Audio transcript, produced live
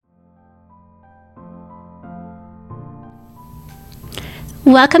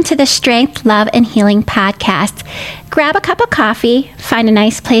Welcome to the Strength, Love, and Healing podcast. Grab a cup of coffee, find a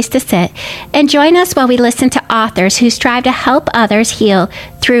nice place to sit, and join us while we listen to authors who strive to help others heal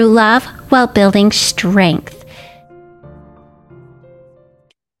through love while building strength.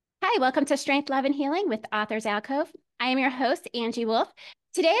 Hi, welcome to Strength, Love, and Healing with Authors Alcove. I am your host, Angie Wolf.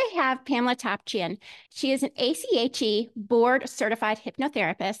 Today I have Pamela Topjian. She is an ACHE board certified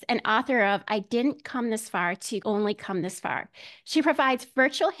hypnotherapist and author of I Didn't Come This Far to Only Come This Far. She provides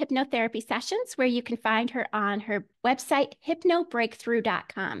virtual hypnotherapy sessions where you can find her on her website,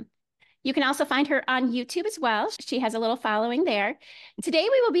 hypnobreakthrough.com. You can also find her on YouTube as well. She has a little following there. Today,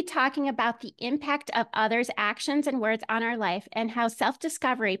 we will be talking about the impact of others' actions and words on our life and how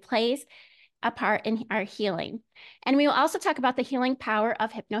self-discovery plays a part in our healing. And we will also talk about the healing power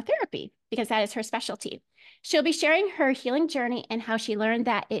of hypnotherapy because that is her specialty. She'll be sharing her healing journey and how she learned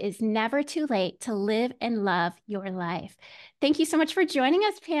that it is never too late to live and love your life. Thank you so much for joining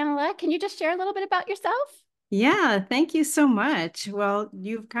us, Pamela. Can you just share a little bit about yourself? Yeah, thank you so much. Well,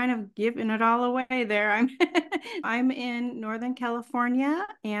 you've kind of given it all away there. I'm in Northern California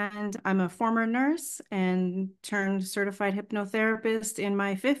and I'm a former nurse and turned certified hypnotherapist in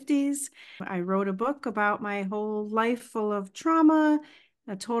my 50s. I wrote a book about my whole life full of trauma,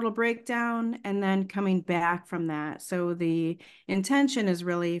 a total breakdown, and then coming back from that. So the intention is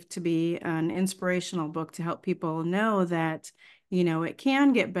really to be an inspirational book to help people know that it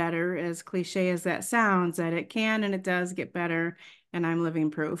can get better, as cliche as that sounds, that it can and it does get better. And I'm living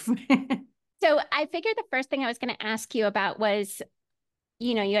proof. So I figured the first thing I was going to ask you about was,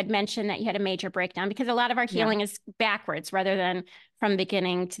 you had mentioned that you had a major breakdown because a lot of our Yeah, healing is backwards rather than from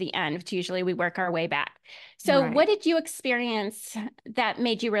beginning to the end, which usually we work our way back. So what right. did you experience that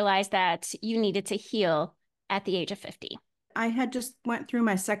made you realize that you needed to heal at the age of 50? I had just went through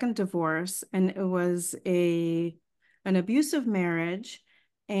my second divorce and it was an abusive marriage.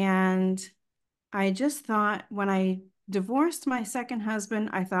 And I just thought when I divorced my second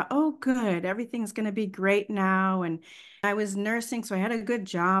husband, I thought, oh, good, everything's going to be great now. And I was nursing, so I had a good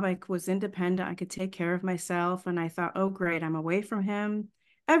job. I was independent. I could take care of myself. And I thought, oh, great, I'm away from him.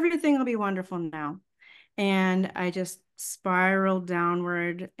 Everything will be wonderful now. And I just spiraled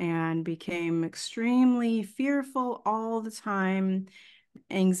downward and became extremely fearful all the time,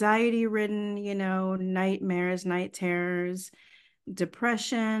 anxiety ridden, nightmares, night terrors,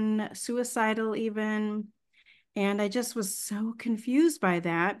 depression, suicidal even. And I just was so confused by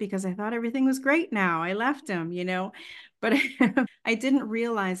that because I thought everything was great now. I left him. But I didn't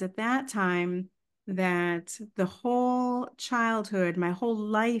realize at that time that the whole childhood, my whole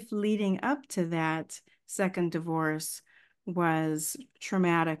life leading up to that second divorce was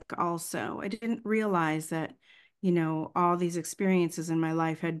traumatic also. I didn't realize that, all these experiences in my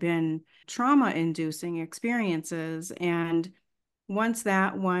life had been trauma-inducing experiences. And once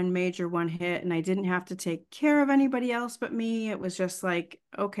that one major one hit and I didn't have to take care of anybody else but me, it was just like,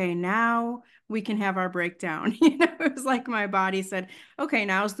 okay, now we can have our breakdown. It was like my body said, okay,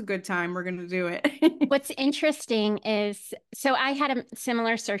 now's the good time. We're going to do it. What's interesting is, so I had a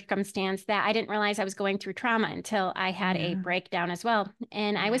similar circumstance that I didn't realize I was going through trauma until I had a Yeah. breakdown as well.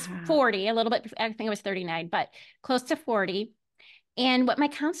 And I was Yeah. 40, a little bit, I think I was 39, but close to 40. And what my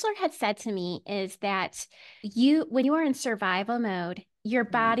counselor had said to me is that when you are in survival mode, your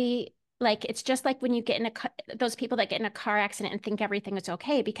Right. body, like it's just like when you get in those people that get in a car accident and think everything is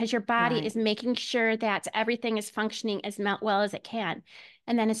okay because your body Right. is making sure that everything is functioning as well as it can.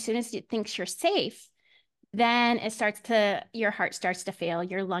 And then as soon as it thinks you're safe, then your heart starts to fail,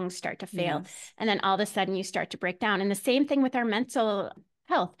 your lungs start to fail, Yes. and then all of a sudden you start to break down. And the same thing with our mental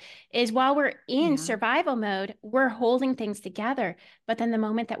health is while we're in Yeah. survival mode, we're holding things together. But then the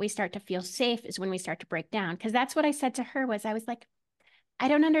moment that we start to feel safe is when we start to break down. Because that's what I said to her was I was like, I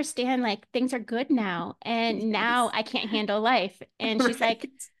don't understand. Like things are good now. And now Yes. I can't handle life. And she's like,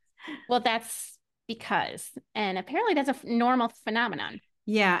 Right. well, that's because. And apparently that's a normal phenomenon.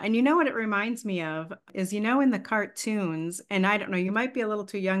 Yeah, and you know what it reminds me of is, in the cartoons, and I don't know, you might be a little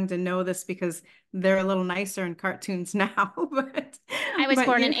too young to know this because they're a little nicer in cartoons now, but I was but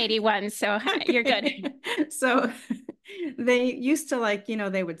born in you 81, so you're good. okay. So they used to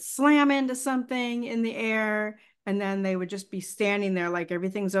they would slam into something in the air and then they would just be standing there like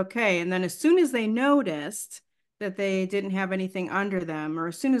everything's okay. And then as soon as they noticed that they didn't have anything under them, or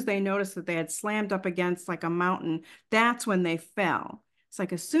as soon as they noticed that they had slammed up against like a mountain, that's when they fell. It's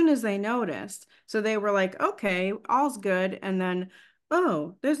like as soon as they noticed. So they were like, okay, all's good. And then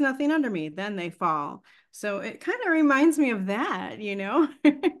oh, there's nothing under me, then they fall. So it kind of reminds me of that, you know?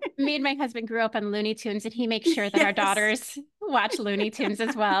 Me and my husband grew up on Looney Tunes, and he makes sure that our Yes, daughters watch Looney Tunes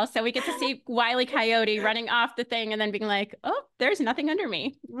as well. So we get to see Wile E. Coyote running off the thing and then being like, oh, there's nothing under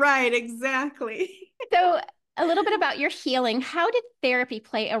me. right, exactly. So, a little bit about your healing. How did therapy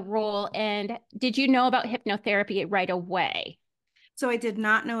play a role? And did you know about hypnotherapy right away? So I did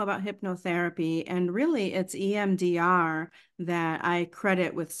not know about hypnotherapy, and really it's EMDR that I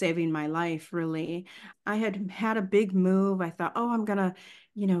credit with saving my life, really. I had had a big move. I thought, oh, I'm gonna,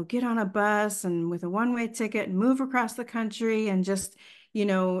 get on a bus and with a one-way ticket and move across the country and just,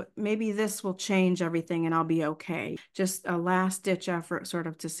 maybe this will change everything and I'll be okay. Just a last-ditch effort sort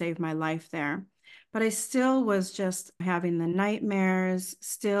of to save my life there. But I still was just having the nightmares,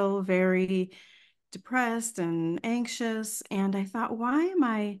 still very depressed and anxious. And I thought,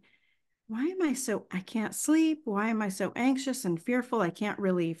 I can't sleep? Why am I so anxious and fearful? I can't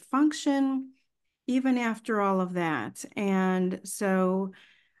really function even after all of that. And so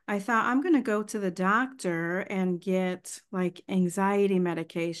I thought, I'm going to go to the doctor and get like anxiety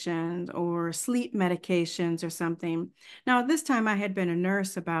medications or sleep medications or something. Now, at this time, I had been a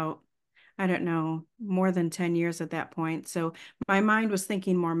nurse about, I don't know, more than 10 years at that point. So my mind was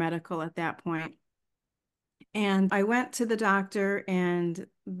thinking more medical at that point. And I went to the doctor, and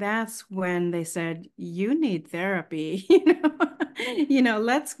that's when they said, you need therapy.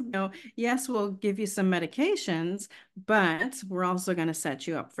 Yes, we'll give you some medications, but we're also going to set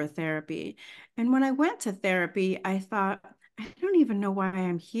you up for therapy. And when I went to therapy, I thought, I don't even know why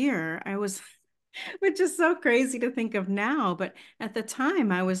I'm here. Which is so crazy to think of now. But at the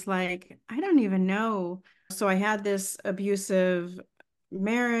time, I was like, I don't even know. So I had this abusive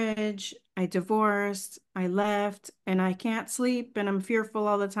marriage. I divorced, I left, and I can't sleep and I'm fearful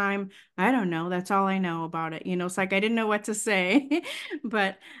all the time. I don't know. That's all I know about it. It's like I didn't know what to say.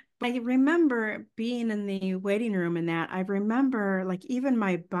 But I remember being in the waiting room and that I remember like even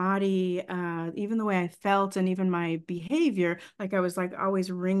my body, even the way I felt and even my behavior, like I was like always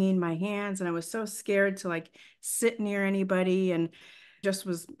wringing my hands and I was so scared to like sit near anybody and just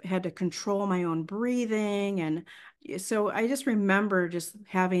was had to control my own breathing. And so I just remember just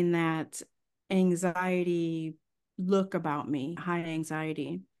having that anxiety look about me, high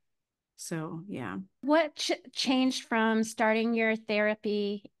anxiety. So yeah. What changed from starting your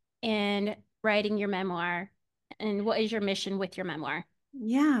therapy and writing your memoir? And what is your mission with your memoir?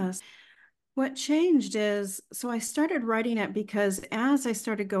 Yes. What changed is, so I started writing it because as I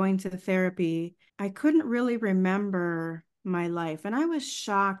started going to therapy, I couldn't really remember my life. And I was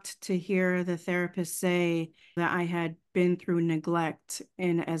shocked to hear the therapist say that I had been through neglect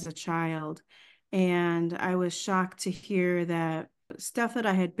as a child. And I was shocked to hear that stuff that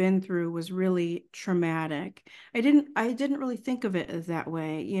I had been through was really traumatic. I didn't really think of it as that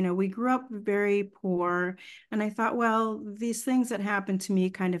way. We grew up very poor, and I thought, well, these things that happened to me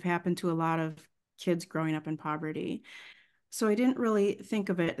kind of happened to a lot of kids growing up in poverty. So I didn't really think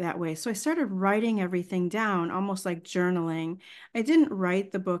of it that way. So I started writing everything down, almost like journaling. I didn't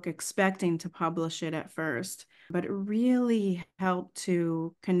write the book expecting to publish it at first, but it really helped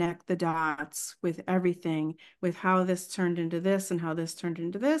to connect the dots with everything, with how this turned into this and how this turned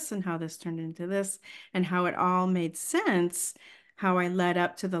into this and how this turned into this and how it all made sense. How I led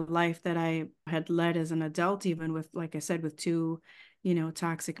up to the life that I had led as an adult, even with, like I said, with two,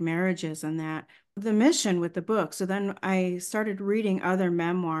 toxic marriages and that the mission with the book. So then I started reading other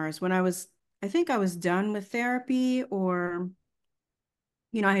memoirs I think I was done with therapy or,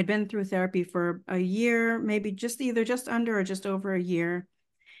 I had been through therapy for a year, maybe just either just under or just over a year.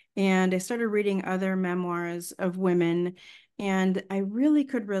 And I started reading other memoirs of women, and I really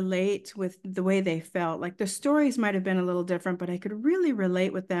could relate with the way they felt. Like the stories might have been a little different, but I could really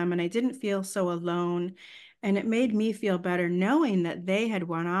relate with them, and I didn't feel so alone. And it made me feel better knowing that they had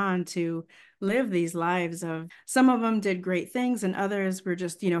went on to live these lives of some of them did great things and others were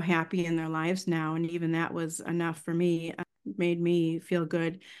just, happy in their lives now. And even that was enough for me, made me feel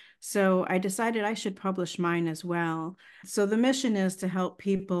good. So I decided I should publish mine as well. So the mission is to help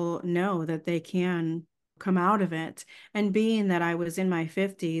people know that they can come out of it. And being that I was in my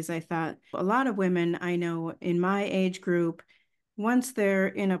 50s, I thought a lot of women I know in my age group, once they're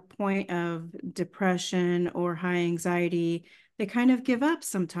in a point of depression or high anxiety, they kind of give up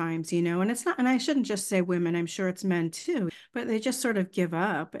sometimes, and it's not, and I shouldn't just say women, I'm sure it's men too, but they just sort of give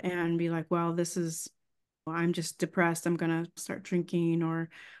up and be like, well, I'm just depressed. I'm going to start drinking or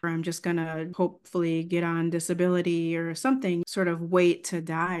I'm just going to hopefully get on disability or something, sort of wait to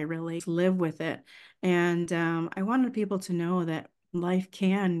die, really live with it. And I wanted people to know that life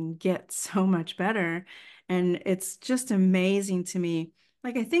can get so much better. And it's just amazing to me.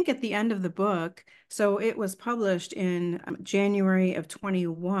 Like, I think at the end of the book, so it was published in January of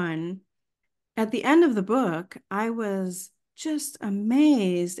 21. At the end of the book, I was just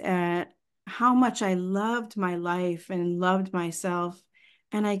amazed at how much I loved my life and loved myself.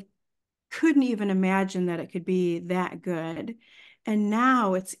 And I couldn't even imagine that it could be that good. And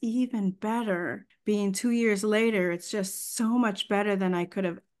now it's even better. Being 2 years later, it's just so much better than I could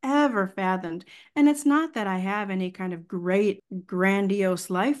have ever fathomed. And it's not that I have any kind of great, grandiose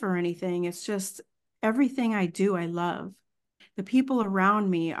life or anything. It's just everything I do, I love. The people around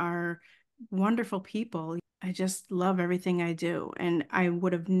me are wonderful people. I just love everything I do. And I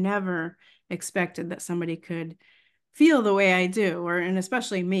would have never expected that somebody could feel the way I do, and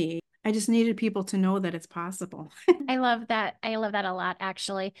especially me. I just needed people to know that it's possible. I love that. I love that a lot,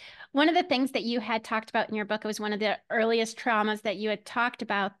 actually. One of the things that you had talked about in your book, it was one of the earliest traumas that you had talked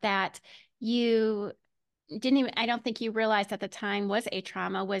about that you didn't even, I don't think you realized at the time was a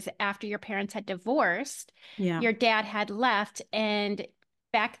trauma, was after your parents had divorced, Yeah, your dad had left. And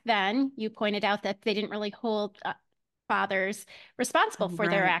back then, you pointed out that they didn't really hold fathers responsible for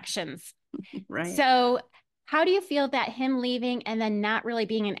their right, actions. right. So, how do you feel that him leaving and then not really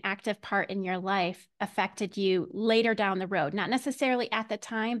being an active part in your life affected you later down the road? Not necessarily at the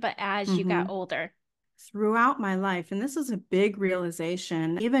time, but as you got Hmm. older. Throughout my life, and this is a big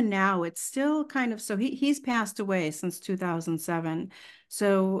realization. Even now, it's still kind of so he's passed away since 2007.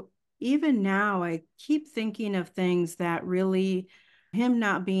 So even now, I keep thinking of things that really, him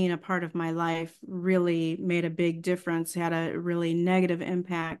not being a part of my life really made a big difference, had a really negative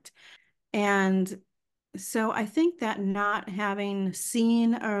impact. And so I think that not having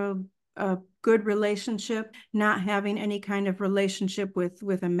seen a good relationship, not having any kind of relationship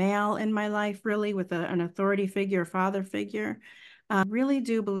with a male in my life, really, with an authority figure, father figure, really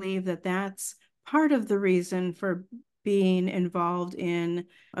do believe that that's part of the reason for being involved in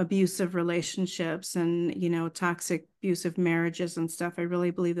abusive relationships and, toxic abusive marriages and stuff. I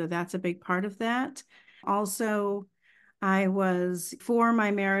really believe that that's a big part of that. Also, I was for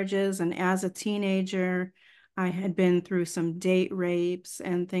my marriages, and as a teenager, I had been through some date rapes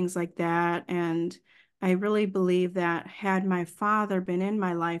and things like that. And I really believe that had my father been in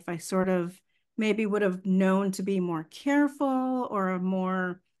my life, I sort of maybe would have known to be more careful or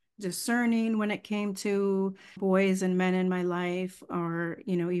more discerning when it came to boys and men in my life, or,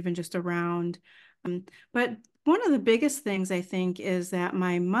 even just around. But one of the biggest things I think is that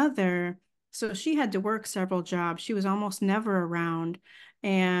my mother, so she had to work several jobs. She was almost never around.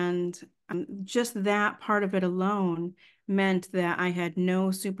 And just that part of it alone meant that I had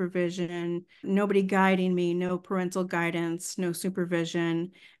no supervision, nobody guiding me, no parental guidance, no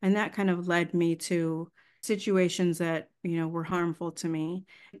supervision. And that kind of led me to situations that, were harmful to me.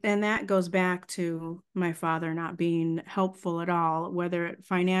 And that goes back to my father not being helpful at all, whether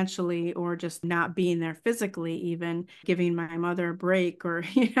financially or just not being there physically, even giving my mother a break, or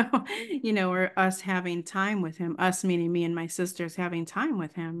or us having time with him, us meaning me and my sisters having time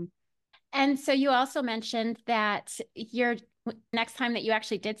with him. And so you also mentioned that your next time that you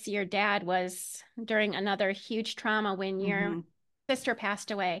actually did see your dad was during another huge trauma when your Hmm. sister passed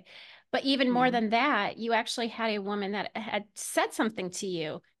away. But even more Yeah. than that, you actually had a woman that had said something to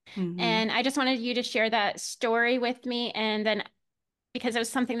you. Hmm. And I just wanted you to share that story with me. And then because it was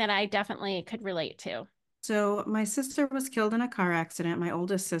something that I definitely could relate to. So my sister was killed in a car accident, my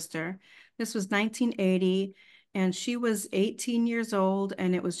oldest sister. This was 1980, and she was 18 years old,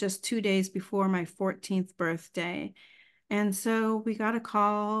 and it was just 2 days before my 14th birthday. And so we got a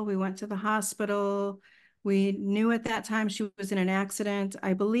call. We went to the hospital. We knew at that time she was in an accident.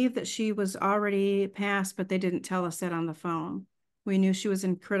 I believe that she was already passed, but they didn't tell us that on the phone. We knew she was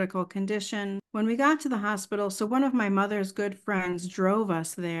in critical condition. When we got to the hospital, so one of my mother's good friends drove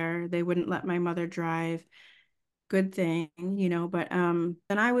us there. They wouldn't let my mother drive. Good thing, but then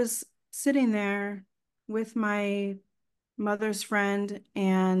I was sitting there with my mother's friend,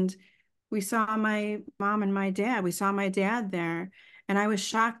 and we saw my mom and my dad. We saw my dad there, and I was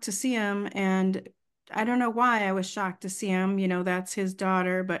shocked to see him. And I don't know why I was shocked to see him. That's his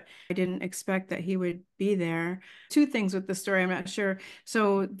daughter, but I didn't expect that he would be there. Two things with the story, I'm not sure.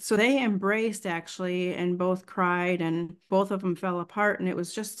 So they embraced actually, and both cried, and both of them fell apart. And it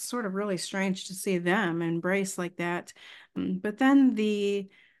was just sort of really strange to see them embrace like that. But then my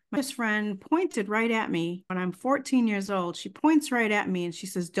best friend pointed right at me when I'm 14 years old. She points right at me and she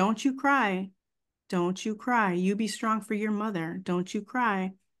says, "Don't you cry. Don't you cry. You be strong for your mother. Don't you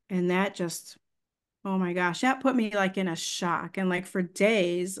cry." And that just, oh my gosh, that put me like in a shock. And like for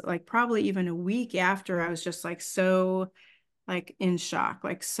days, like probably even a week after, I was just like so like in shock,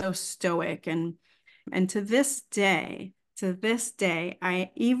 like so stoic. And to this day, I,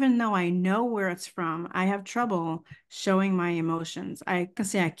 even though I know where it's from, I have trouble showing my emotions. I can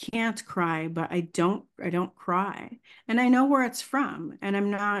say I can't cry, but I don't cry. And I know where it's from. And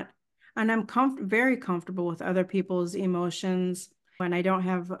I'm very comfortable with other people's emotions. And I don't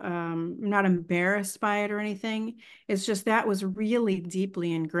have, I'm not embarrassed by it or anything. It's just that was really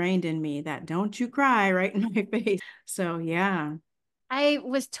deeply ingrained in me, that don't you cry right in my face. So yeah. I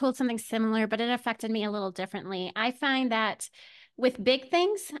was told something similar, but it affected me a little differently. I find that with big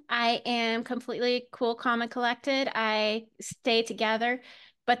things, I am completely cool, calm, and collected. I stay together.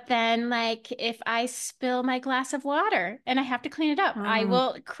 But then, like, if I spill my glass of water and I have to clean it up, I Um,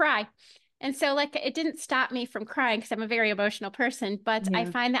 will cry. And so, like, it didn't stop me from crying because I'm a very emotional person, but I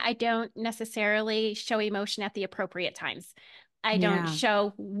yeah. find that I don't necessarily show emotion at the appropriate times. I don't Yeah.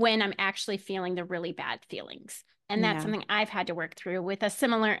 show when I'm actually feeling the really bad feelings. And that's Yeah. something I've had to work through with a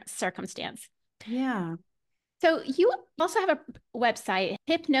similar circumstance. Yeah. So you also have a website,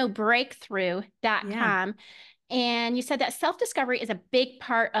 Yeah. hypnobreakthrough.com, and you said that self-discovery is a big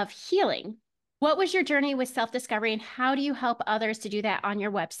part of healing. What was your journey with self-discovery and how do you help others to do that on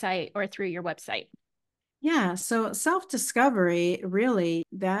your website or through your website? Yeah. So self-discovery, really,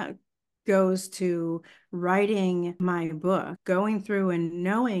 that goes to writing my book, going through and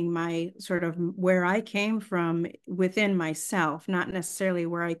knowing my sort of where I came from within myself, not necessarily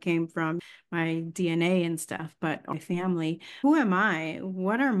where I came from, my DNA and stuff, but my family. Who am I?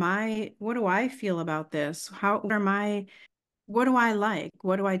 What do I feel about this? What do I like?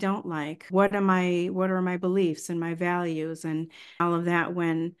 What do I don't like? What are my beliefs and my values and all of that,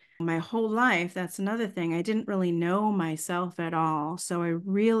 when my whole life, that's another thing. I didn't really know myself at all. So I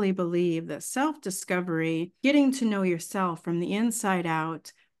really believe that self-discovery, getting to know yourself from the inside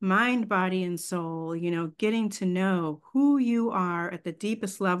out, mind, body, and soul, getting to know who you are at the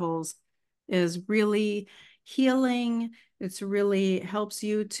deepest levels is really healing. It's really helps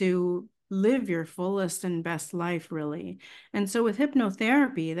you to live your fullest and best life, really. And so with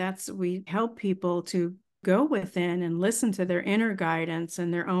hypnotherapy, we help people to go within and listen to their inner guidance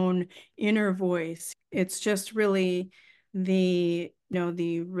and their own inner voice. It's just really the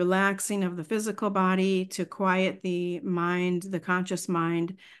relaxing of the physical body to quiet the mind, the conscious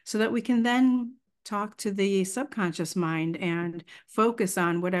mind, so that we can then talk to the subconscious mind and focus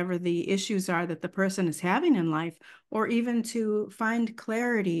on whatever the issues are that the person is having in life, or even to find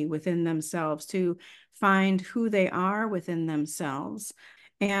clarity within themselves, to find who they are within themselves.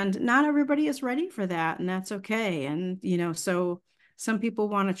 And not everybody is ready for that, and that's okay. And, so some people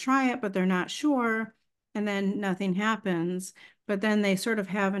want to try it, but they're not sure, and then nothing happens. But then they sort of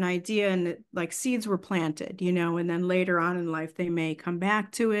have an idea, and like seeds were planted, and then later on in life, they may come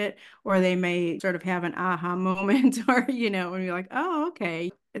back to it, or they may sort of have an aha moment, or, and you're like, oh,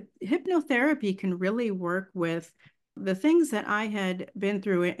 okay. Hypnotherapy can really work with the things that I had been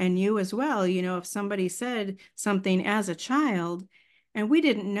through, and you as well. If somebody said something as a child and we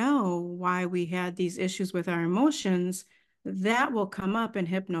didn't know why we had these issues with our emotions, that will come up in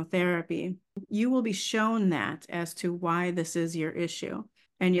hypnotherapy. You will be shown that as to why this is your issue.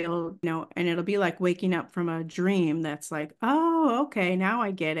 And and it'll be like waking up from a dream that's like, oh, okay, now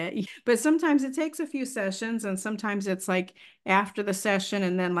I get it. But sometimes it takes a few sessions, and sometimes it's like after the session,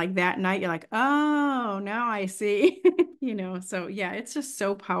 and then like that night, you're like, oh, now I see. So yeah, it's just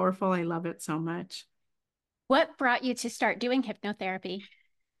so powerful. I love it so much. What brought you to start doing hypnotherapy?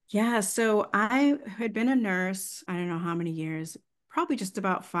 Yeah, so I had been a nurse, I don't know how many years, probably just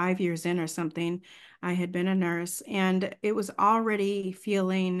about 5 years in or something. I had been a nurse, and it was already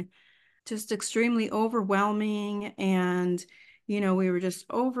feeling just extremely overwhelming. And, we were just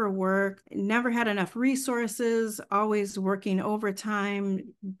overworked, never had enough resources, always working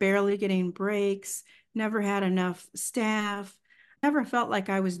overtime, barely getting breaks, never had enough staff. Never felt like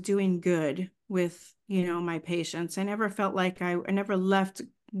I was doing good with, my patients. I never felt like I never left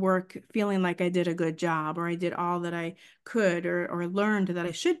work feeling like I did a good job, or I did all that I could, or learned that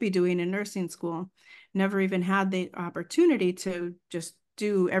I should be doing in nursing school. Never even had the opportunity to just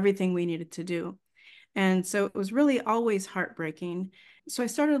do everything we needed to do. And so it was really always heartbreaking. So I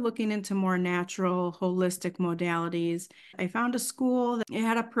started looking into more natural, holistic modalities. I found a school that it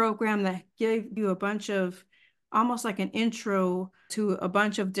had a program that gave you a bunch of, almost like an intro to a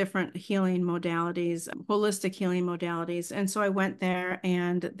bunch of different healing modalities, holistic healing modalities. And so I went there,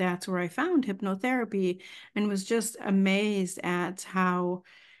 and that's where I found hypnotherapy, and was just amazed at how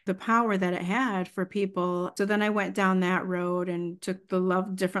the power that it had for people. So then I went down that road and took the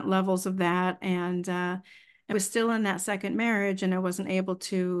different levels of that. And I was still in that second marriage, and I wasn't able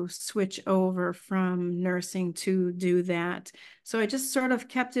to switch over from nursing to do that. So I just sort of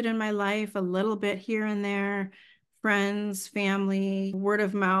kept it in my life a little bit here and there. Friends, family, word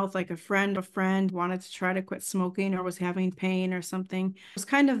of mouth, like a friend wanted to try to quit smoking or was having pain or something. It was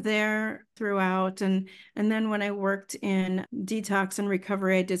kind of there throughout. And then when I worked in detox and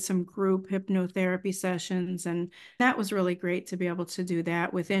recovery, I did some group hypnotherapy sessions, and that was really great to be able to do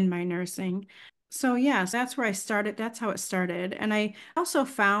that within my nursing. So yes, that's where I started. That's how it started. And I also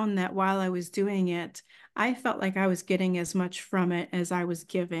found that while I was doing it, I felt like I was getting as much from it as I was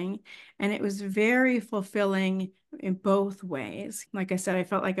giving. And it was very fulfilling in both ways. Like I said, I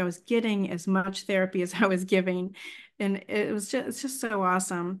felt like I was getting as much therapy as I was giving. And it's just so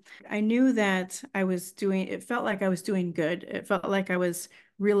awesome. I knew that it felt like I was doing good. It felt like I was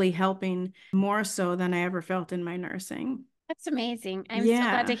really helping more so than I ever felt in my nursing. That's amazing. I'm so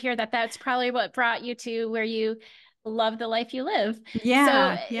glad to Yeah. hear that. That's probably what brought you to where you love the life you live. So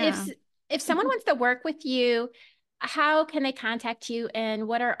Yeah. Yeah. if someone wants to work with you, how can they contact you and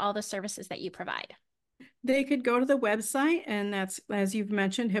what are all the services that you provide? They could go to the website, and that's, as you've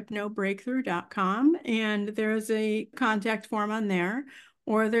mentioned, hypnobreakthrough.com. And there's a contact form on there,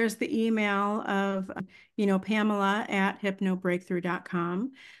 or there's the email of, Pamela at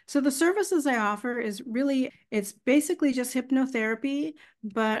hypnobreakthrough.com. So the services I offer it's basically just hypnotherapy,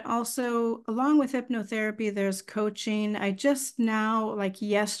 but also along with hypnotherapy, there's coaching. I just now, like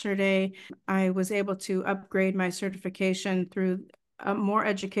yesterday, I was able to upgrade my certification through more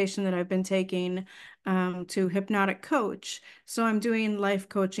education that I've been taking to hypnotic coach. So I'm doing life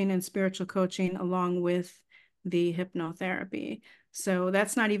coaching and spiritual coaching along with the hypnotherapy. So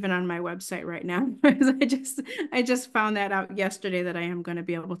that's not even on my website right now. I just found that out yesterday that I am going to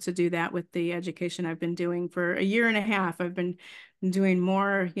be able to do that with the education I've been doing for a year and a half. I've been doing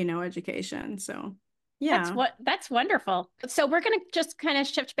more, education. So yeah. That's wonderful. So we're going to just kind of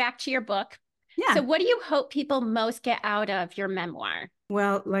shift back to your book. So Yeah. what do you hope people most get out of your memoir?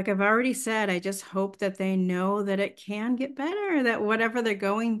 Well, like I've already said, I just hope that they know that it can get better, that whatever they're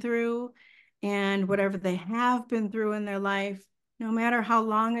going through and whatever they have been through in their life, no matter how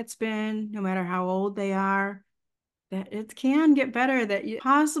long it's been, no matter how old they are, that it can get better, that it's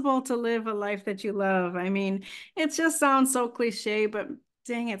possible to live a life that you love. I mean, it just sounds so cliche, but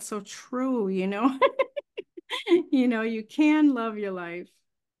dang, it's so true, you can love your life.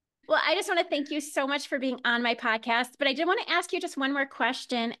 Well, I just want to thank you so much for being on my podcast, but I did want to ask you just one more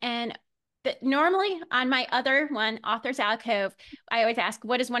question. And normally on my other one, Authors Alcove, I always ask,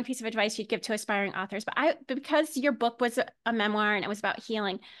 what is one piece of advice you'd give to aspiring authors? But because your book was a memoir and it was about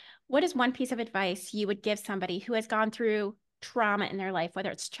healing, what is one piece of advice you would give somebody who has gone through trauma in their life,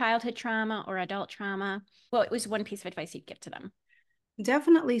 whether it's childhood trauma or adult trauma? What was one piece of advice you'd give to them?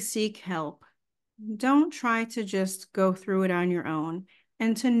 Definitely seek help. Don't try to just go through it on your own,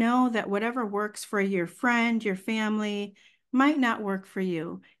 and to know that whatever works for your friend, your family, might not work for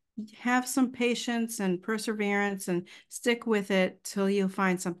you. Have some patience and perseverance and stick with it till you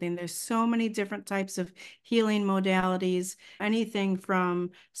find something. There's so many different types of healing modalities, anything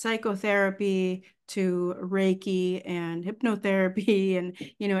from psychotherapy to Reiki and hypnotherapy and,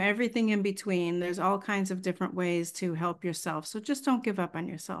 everything in between. There's all kinds of different ways to help yourself. So just don't give up on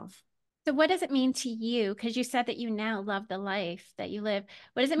yourself. So what does it mean to you? Because you said that you now love the life that you live.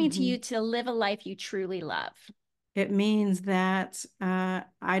 What does it mean to you to live a life you truly love? It means that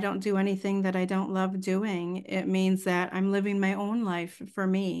I don't do anything that I don't love doing. It means that I'm living my own life for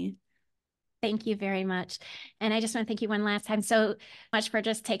me. Thank you very much. And I just want to thank you one last time so much for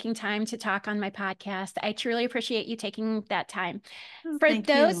just taking time to talk on my podcast. I truly appreciate you taking that time. Oh, For thank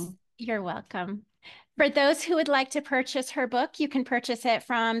those, you. you're welcome. For those who would like to purchase her book, you can purchase it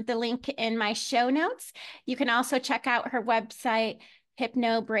from the link in my show notes. You can also check out her website,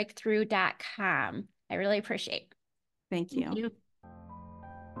 hypnobreakthrough.com. I really appreciate it. Thank you.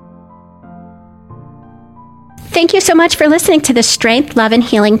 Thank you so much for listening to the Strength, Love, and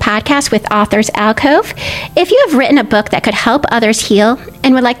Healing podcast with Authors Alcove. If you have written a book that could help others heal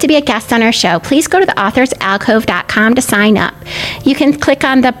and would like to be a guest on our show, please go to theauthorsalcove.com to sign up. You can click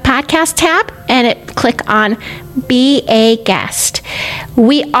on the podcast tab and click on Be a Guest.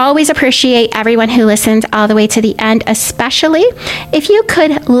 We always appreciate everyone who listens all the way to the end, especially if you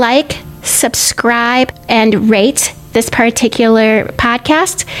could like, subscribe, and rate this particular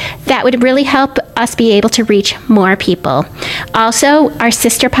podcast. That would really help us be able to reach more people. Also, our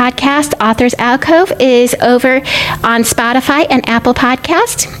sister podcast, Authors Alcove, is over on Spotify and Apple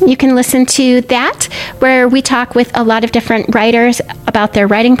Podcast. You can listen to that, where we talk with a lot of different writers about their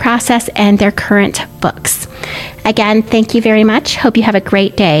writing process and their current books. Again, thank you very much. Hope you have a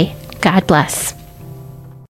great day. God bless.